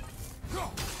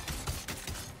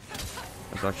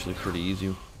 That's actually pretty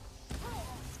easy.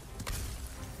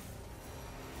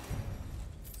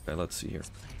 Okay, let's see here.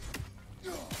 It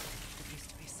used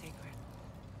to be sacred.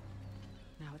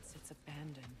 Now it sits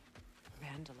abandoned,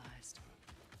 vandalized.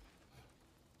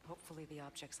 Hopefully the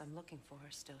objects I'm looking for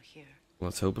are still here.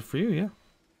 Let's hope it for you, yeah.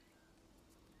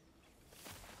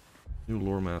 New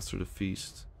lore master, the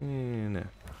feast. Nah.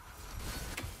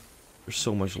 There's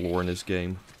so much lore in this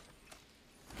game.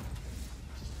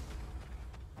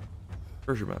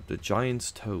 Treasure map, the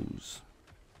giant's toes.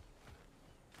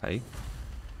 Hey.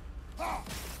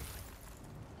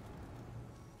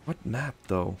 What map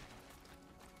though?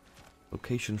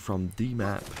 Location from the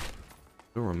map.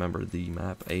 I don't remember the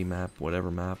map, a map,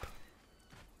 whatever map.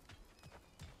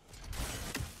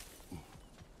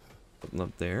 Something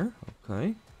up there,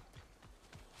 okay.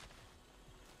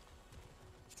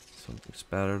 Something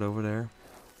spattered over there.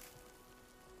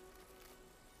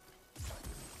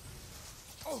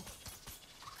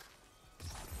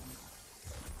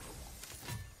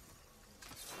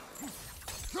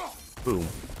 Boom.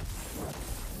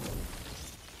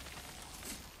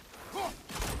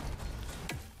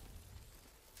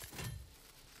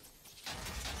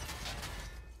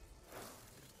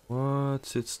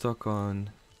 What's it stuck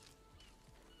on?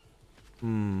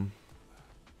 Come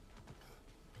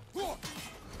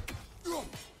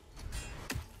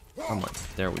on,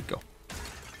 there we go.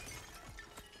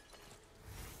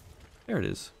 There it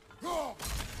is.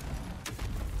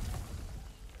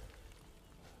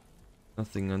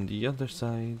 Nothing on the other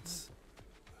sides.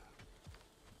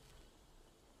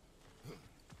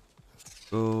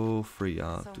 Go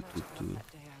Freya. So much about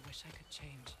that day I wish I could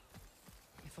change.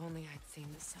 If only I'd seen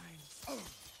the signs.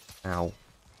 Ow.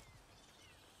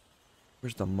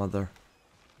 Where's the mother?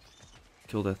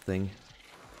 Kill that thing.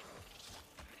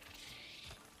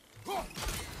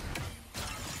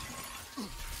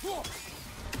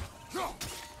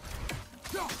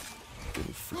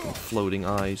 Little freaking floating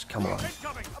eyes. Come on.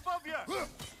 Incoming! Above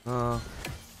you!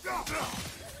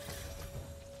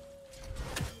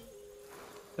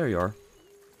 There you are.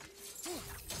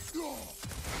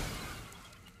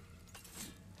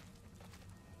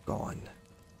 Gone.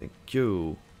 Thank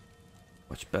you.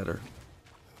 Much better.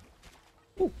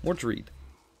 Oh, more to read.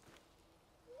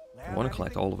 I want to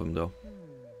collect all of them though.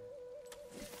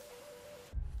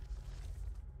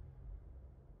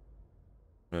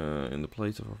 In the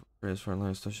plate of Freya's fine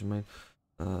lines, touch made.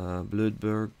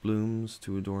 Bloodberg blooms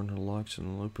to adorn her locks, and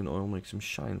an open oil makes them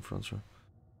shine in front of her.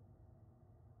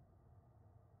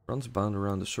 Fronds bound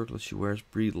around the circlet she wears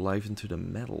breathe life into the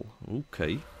metal.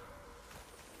 Okay.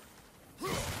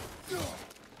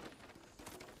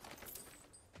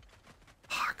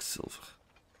 Silver.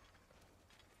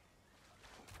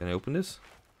 Can I open this?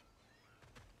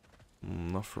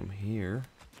 Not from here.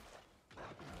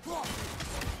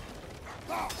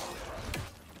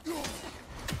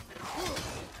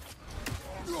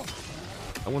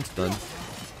 That one's done.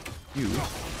 You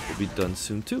will be done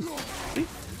soon too. See?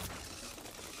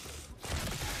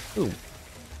 Boom.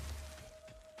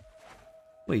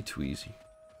 Way too easy.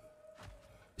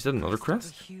 Is that another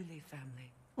crest? The Hewley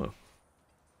family. Oh.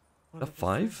 One A of the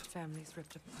 5? first families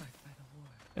ripped apart by the war.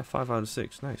 Yeah, 5 out of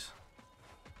 6. Nice.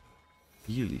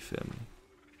 Healy family.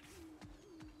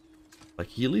 Like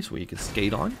Heelys where you can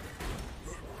skate on?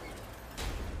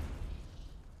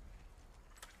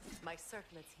 My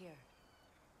circlet's here.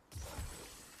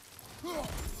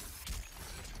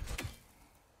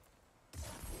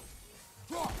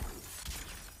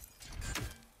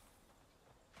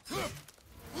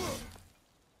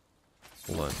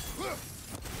 Hold on.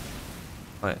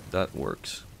 Alright, that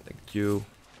works. Thank you.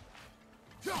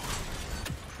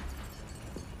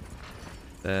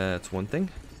 That's one thing.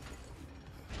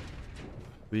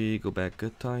 We go back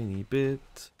a tiny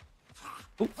bit.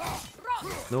 Oh!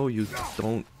 No, you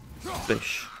don't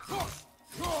fish.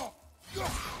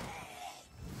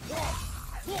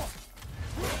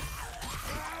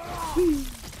 Whee!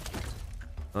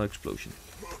 Explosion.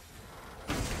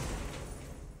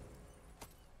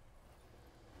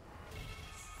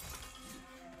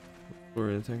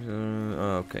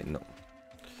 Okay, no.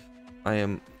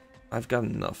 I've got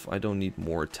enough. I don't need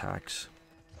more attacks.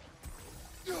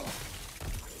 It's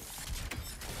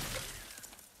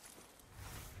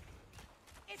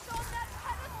on that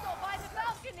pedestal by the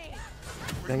balcony.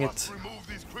 Dang it. Remove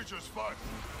these creatures first.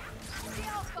 The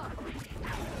alpha.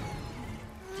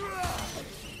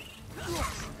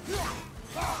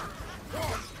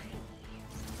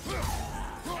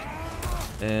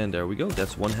 And there we go.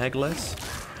 That's one hag less.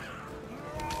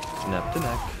 Snap the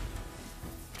neck.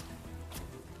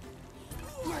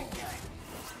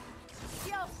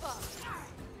 The alpha.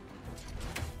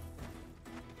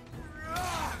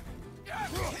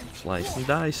 Slice and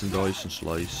dice and dice and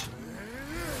slice.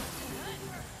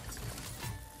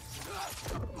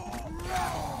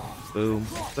 Boom,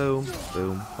 boom,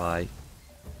 boom. Bye.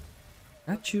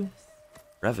 At you.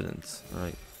 Revenants.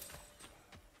 Right.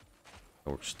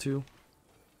 That works too.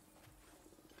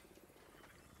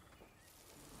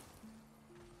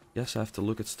 Yes, I have to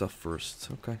look at stuff first.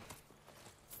 Okay.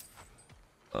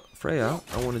 Freya,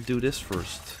 I want to do this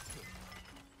first.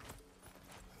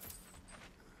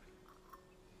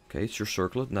 Okay, it's your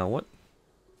circlet. Now what?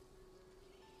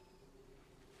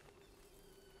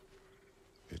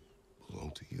 It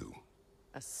belonged to you.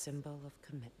 A symbol of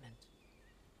commitment.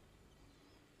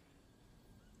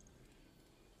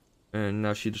 And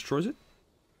now she destroys it?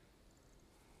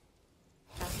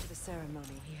 After the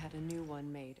ceremony, he had a new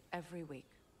one made every week.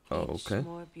 Oh, Each okay.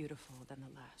 more beautiful than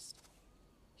the last.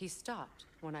 He stopped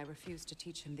when I refused to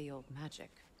teach him the old magic.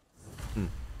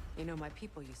 You know, my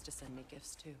people used to send me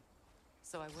gifts too,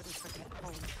 so I wouldn't forget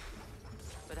home.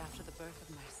 But after the birth of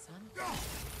my son,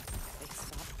 they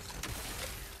stopped.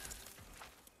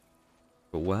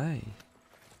 But why?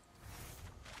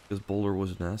 Because Boulder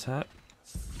was an asshat?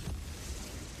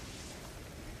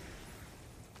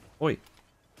 Oi.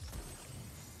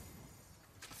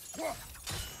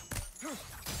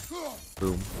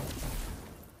 Boom.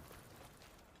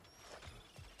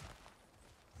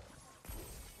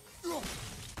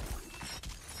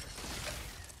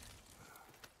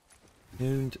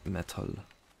 Tuned metal.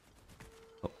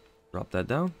 Oh, drop that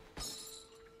down.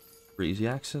 For easy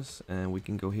access, and we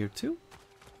can go here too.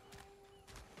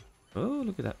 Oh,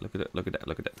 look at that, look at that, look at that,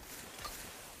 look at that.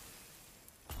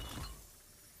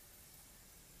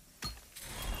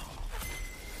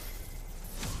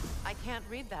 I can't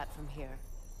read that from here.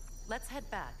 Let's head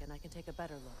back and I can take a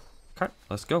better look. Okay,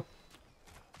 let's go.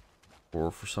 Or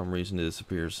for some reason it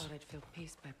disappears. Thought I'd feel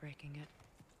peace by breaking it.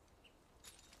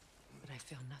 But I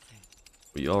feel nothing.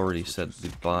 We already said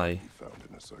goodbye. Found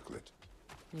in a circlet.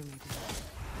 You may be.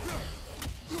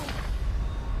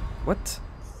 What?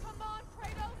 Come on,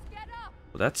 Kratos, get up!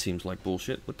 Well, that seems like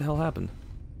bullshit. What the hell happened?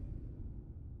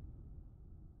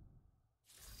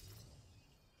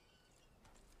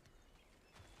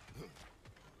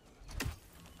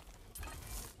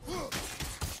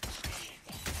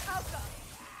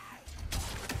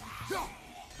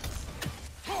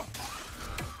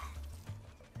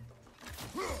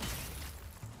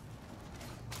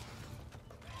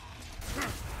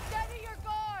 Steady your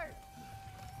guard!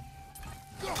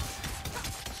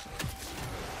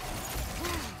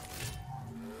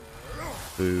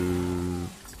 Boo.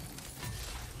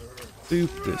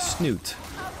 Boop the snoot.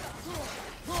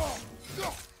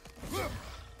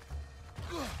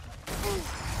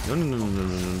 No, no, no, no, no,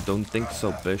 no, no, don't think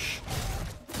so, bish.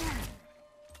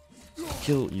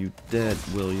 Kill you dead,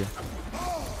 will ya?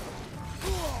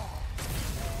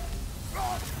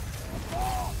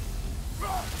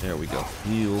 There we go.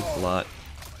 Heal a lot.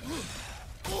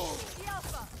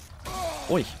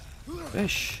 Oi!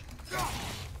 Fish!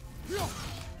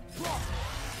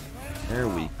 There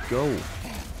we go.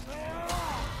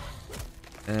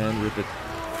 And rip it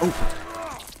open.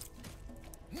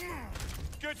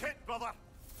 Good hit, brother.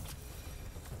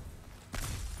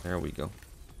 There we go.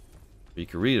 You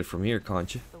can read it from here,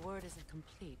 can't you? The word isn't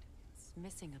complete. It's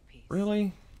missing a piece.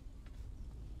 Really?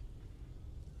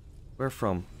 Where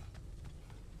from?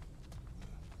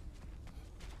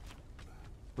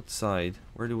 What side?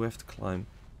 Where do we have to climb?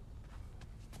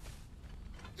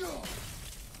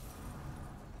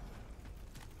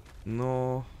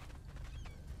 No.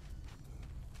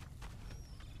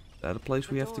 Is that a place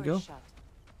we have to go? Shut.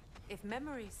 If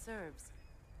memory serves,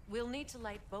 we'll need to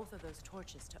light both of those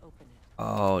torches to open it.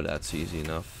 Oh, that's easy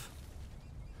enough.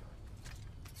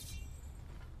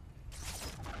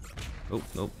 Oh,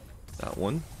 nope. That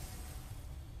one.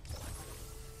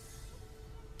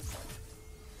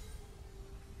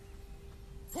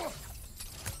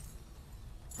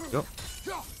 Go.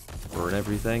 Burn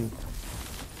everything.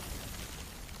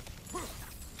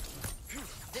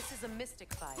 This is a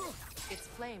mystic fire. Its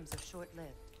flames are short-lived.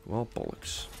 Well,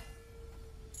 bollocks.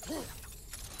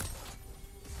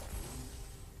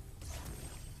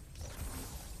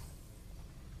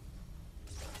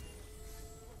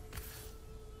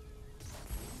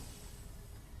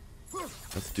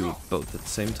 Let's do it both at the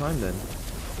same time then.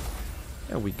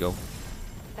 There we go.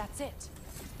 That's it.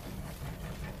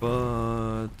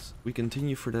 But we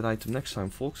continue for that item next time,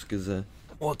 folks, because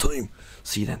more time.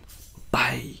 See you then.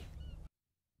 Bye.